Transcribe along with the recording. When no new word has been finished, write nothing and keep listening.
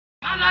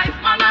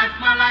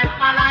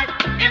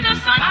in the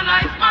sun.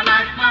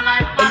 My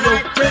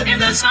life in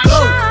the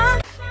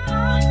sun.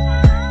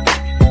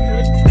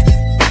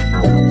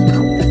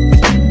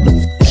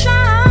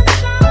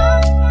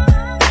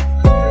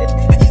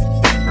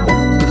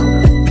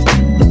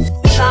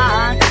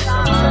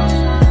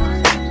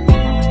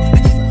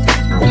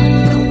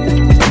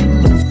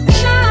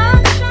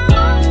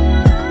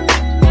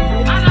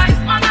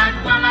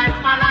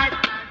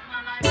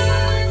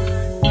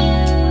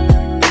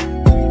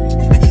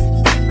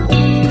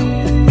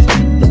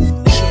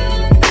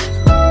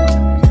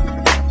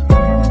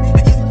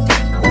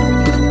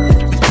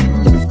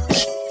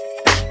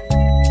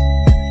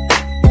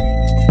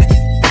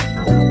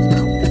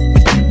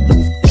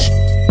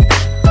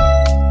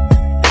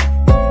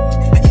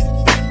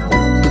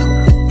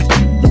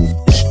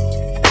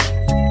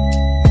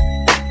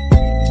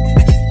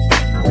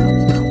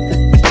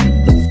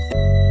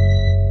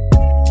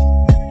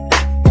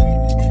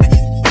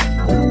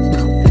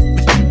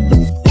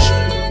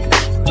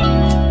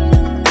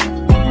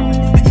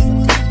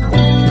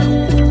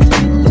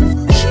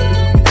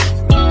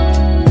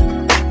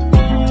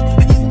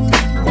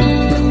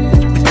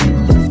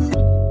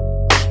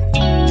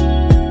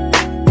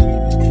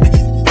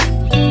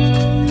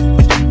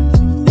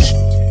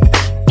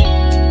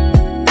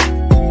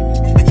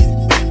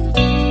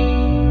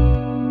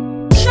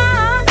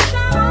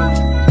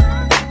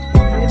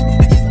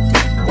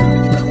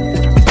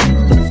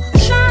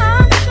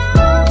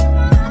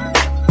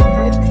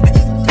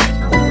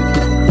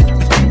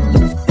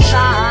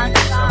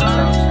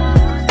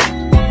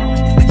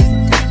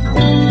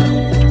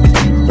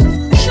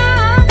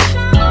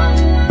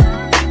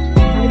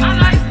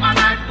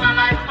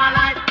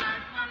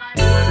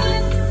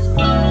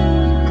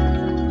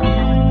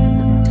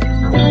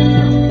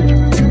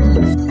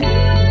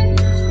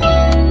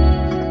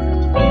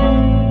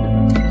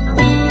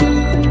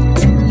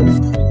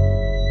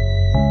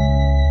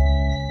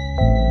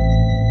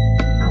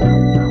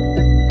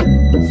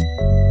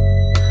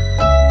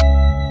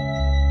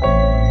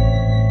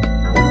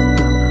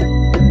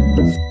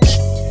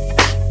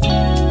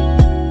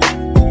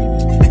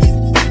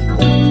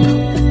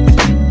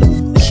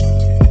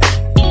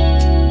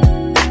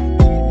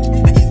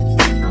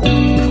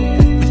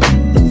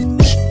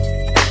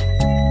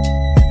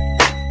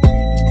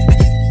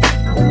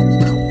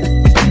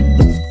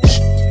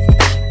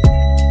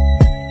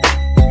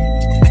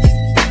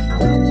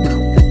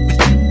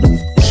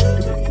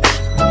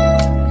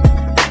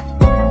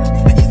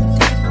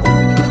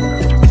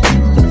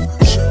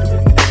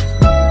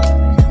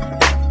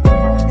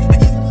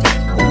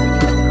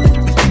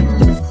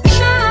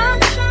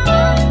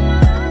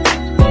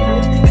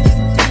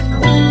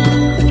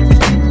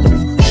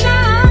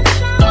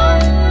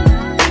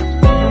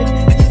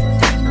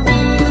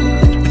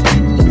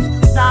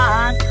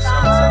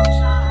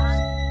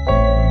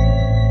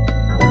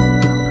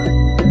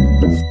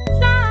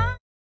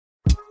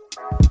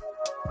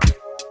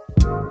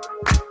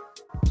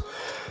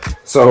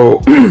 So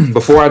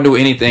before I knew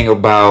anything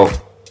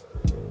about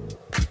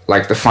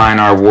like the fine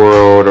art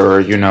world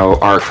or, you know,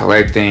 art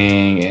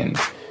collecting and,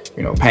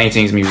 you know,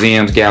 paintings,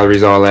 museums,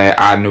 galleries, all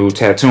that, I knew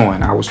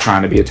tattooing. I was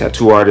trying to be a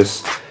tattoo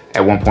artist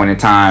at one point in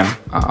time.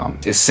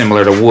 It's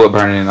similar to wood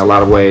burning in a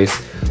lot of ways.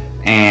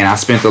 And I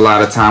spent a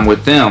lot of time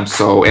with them.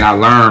 So, and I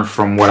learned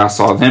from what I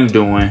saw them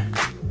doing.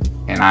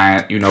 And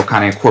I, you know,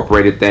 kind of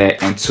incorporated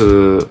that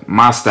into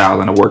my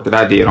style and the work that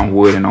I did on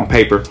wood and on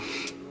paper.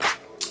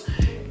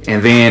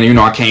 And then, you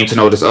know, I came to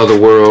know this other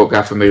world,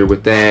 got familiar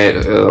with that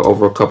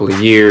over a couple of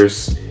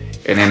years.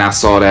 And then I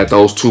saw that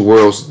those two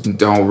worlds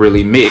don't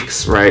really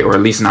mix, right? Or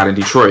at least not in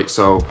Detroit.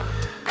 So,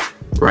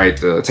 right,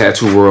 the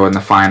tattoo world and the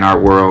fine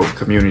art world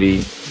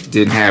community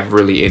didn't have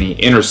really any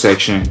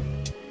intersection.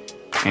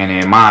 And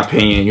in my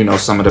opinion, you know,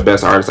 some of the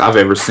best artists I've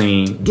ever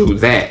seen do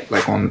that.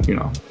 Like on, you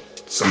know,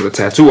 some of the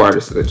tattoo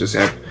artists that just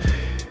have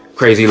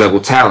crazy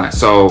level talent.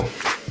 So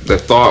the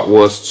thought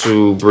was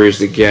to bridge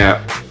the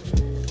gap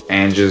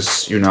and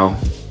just, you know,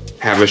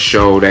 have a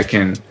show that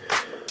can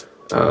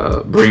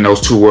bring those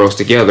two worlds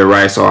together,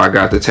 right? So I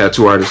got the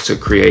tattoo artists to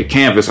create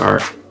canvas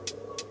art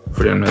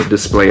for them to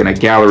display in a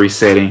gallery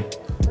setting,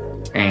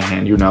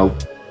 and, you know,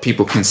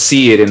 people can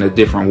see it in a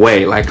different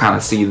way, like kind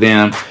of see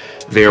them,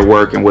 their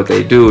work and what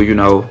they do, you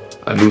know,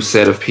 a new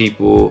set of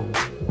people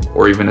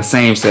or even the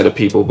same set of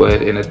people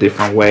but in a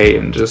different way,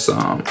 and just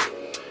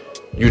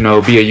you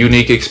know, be a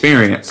unique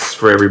experience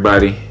for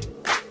everybody.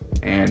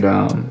 And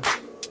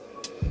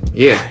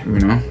yeah, you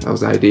know, that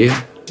was the idea.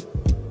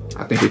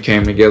 I think it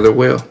came together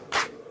well.